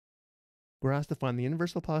We're asked to find the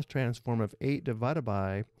inverse Laplace transform of 8 divided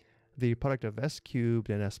by the product of s cubed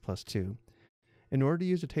and s plus 2. In order to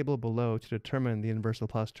use the table below to determine the inverse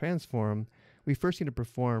Laplace transform, we first need to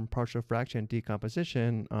perform partial fraction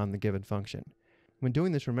decomposition on the given function. When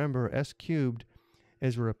doing this, remember s cubed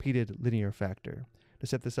is a repeated linear factor. To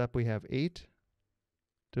set this up, we have 8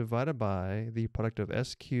 divided by the product of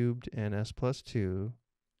s cubed and s plus 2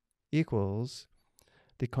 equals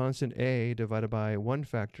the constant a divided by 1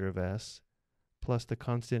 factor of s plus the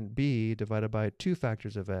constant b divided by 2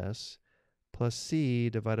 factors of s plus c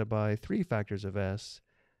divided by 3 factors of s,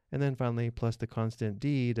 and then finally plus the constant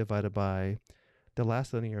d divided by the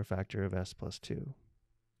last linear factor of s plus 2.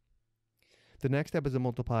 The next step is to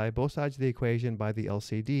multiply both sides of the equation by the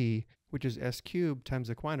LCD, which is s cubed times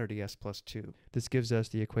the quantity s plus 2. This gives us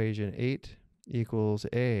the equation 8 equals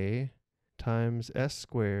a times s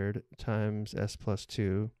squared times s plus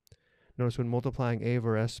 2. Notice when multiplying a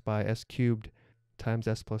over s by s cubed times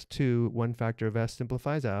s plus 2, one factor of s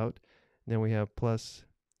simplifies out. Then we have plus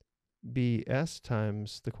bs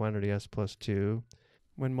times the quantity s plus 2.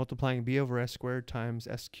 When multiplying b over s squared times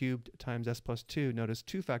s cubed times s plus 2, notice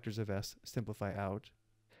 2 factors of s simplify out.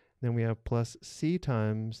 Then we have plus c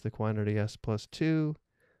times the quantity s plus 2.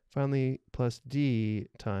 Finally, plus d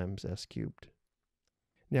times s cubed.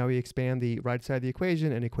 Now we expand the right side of the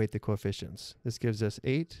equation and equate the coefficients. This gives us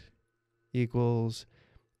 8 equals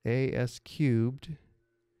as cubed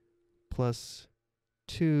plus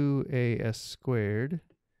 2as squared,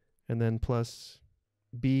 and then plus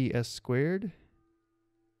bs squared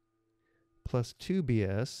plus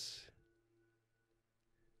 2bs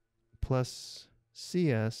plus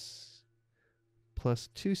cs plus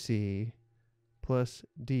 2c plus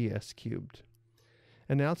ds cubed.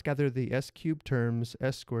 And now let's gather the s cubed terms,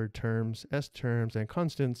 s squared terms, s terms, and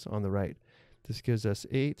constants on the right. This gives us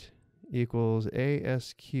 8 equals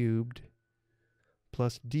as cubed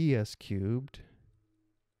plus ds cubed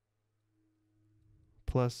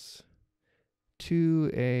plus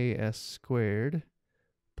 2as squared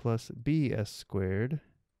plus bs squared.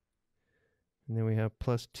 And then we have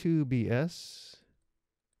plus 2bs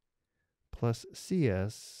plus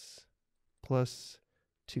cs plus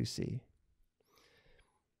 2c.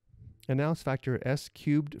 And now let's factor s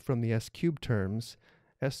cubed from the s cubed terms,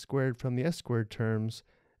 s squared from the s squared terms,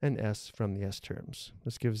 and s from the s terms.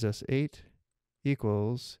 This gives us 8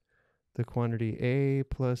 equals the quantity a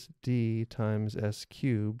plus d times s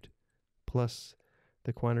cubed plus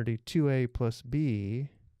the quantity 2a plus b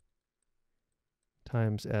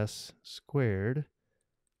times s squared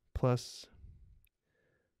plus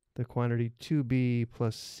the quantity 2b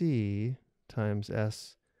plus c times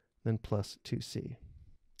s, then plus 2c.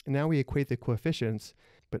 And now we equate the coefficients,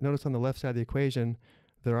 but notice on the left side of the equation,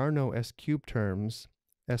 there are no s cubed terms,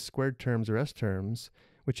 s squared terms, or s terms,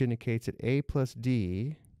 which indicates that a plus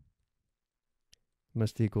d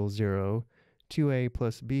must equal 0, 2a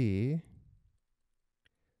plus b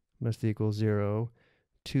must equal 0,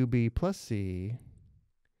 2b plus c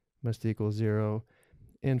must equal 0,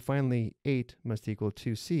 and finally 8 must equal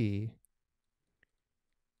 2c,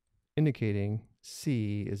 indicating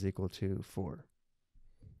c is equal to 4.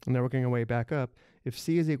 And now working our way back up, if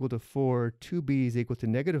c is equal to 4, 2b is equal to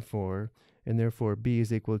negative 4, and therefore b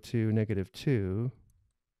is equal to negative 2.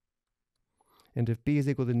 And if b is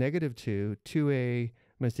equal to negative 2, 2a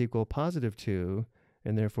must equal positive 2,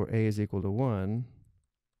 and therefore a is equal to 1.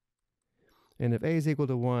 And if a is equal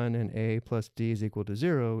to 1 and a plus d is equal to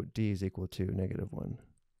 0, d is equal to negative 1.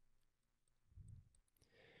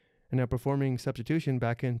 And now performing substitution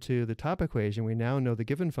back into the top equation, we now know the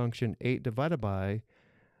given function 8 divided by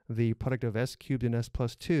the product of s cubed and s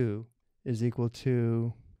plus 2 is equal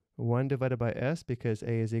to 1 divided by s because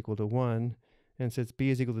a is equal to 1. And since b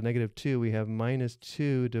is equal to negative 2, we have minus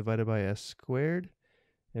 2 divided by s squared.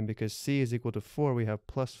 And because c is equal to 4, we have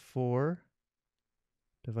plus 4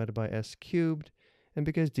 divided by s cubed. And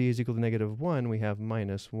because d is equal to negative 1, we have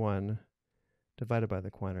minus 1 divided by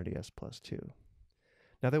the quantity s plus 2.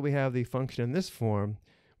 Now that we have the function in this form,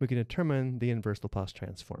 we can determine the inverse Laplace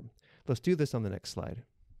transform. Let's do this on the next slide.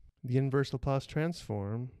 The inverse Laplace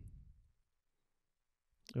transform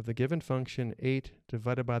of the given function 8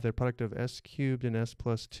 divided by the product of s cubed and s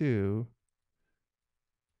plus 2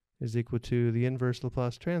 is equal to the inverse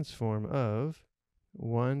Laplace transform of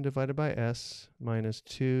 1 divided by s minus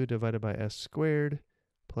 2 divided by s squared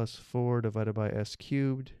plus 4 divided by s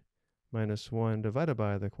cubed minus 1 divided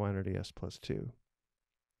by the quantity s plus 2.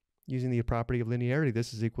 Using the property of linearity,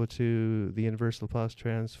 this is equal to the inverse Laplace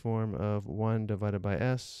transform of 1 divided by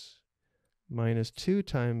s minus 2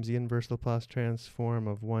 times the inverse Laplace transform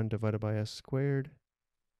of 1 divided by s squared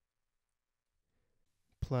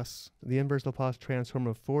plus the inverse Laplace transform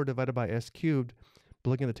of 4 divided by s cubed.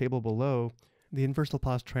 But looking at the table below, the inverse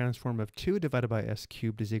Laplace transform of 2 divided by s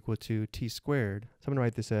cubed is equal to t squared. So I'm going to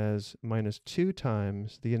write this as minus 2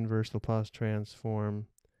 times the inverse Laplace transform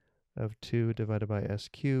of 2 divided by s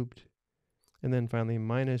cubed. And then finally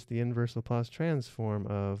minus the inverse Laplace transform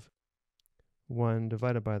of 1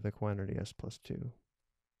 divided by the quantity s plus 2.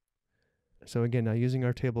 So again, now using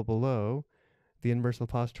our table below, the inverse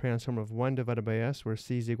Laplace transform of 1 divided by s, where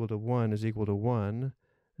c is equal to 1, is equal to 1,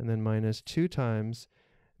 and then minus 2 times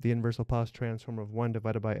the inverse Laplace transform of 1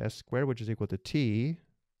 divided by s squared, which is equal to t,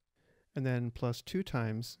 and then plus 2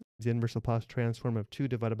 times the inverse Laplace transform of 2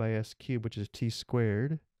 divided by s cubed, which is t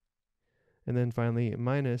squared, and then finally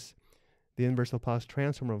minus the inverse Laplace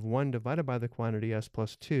transform of 1 divided by the quantity s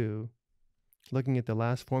plus 2. Looking at the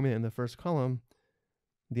last formula in the first column,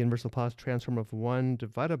 the inverse Laplace transform of 1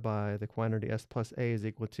 divided by the quantity s plus a is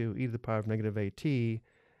equal to e to the power of negative at,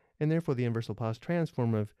 and therefore the inverse Laplace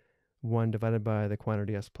transform of 1 divided by the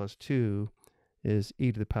quantity s plus 2 is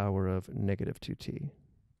e to the power of negative 2t,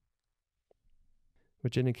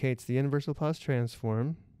 which indicates the inverse Laplace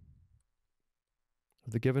transform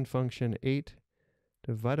of the given function 8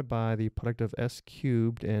 divided by the product of s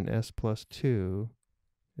cubed and s plus 2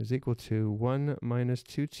 is equal to 1 minus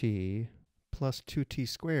 2t plus 2t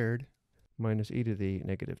squared minus e to the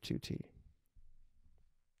negative 2t.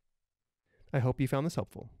 I hope you found this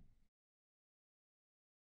helpful.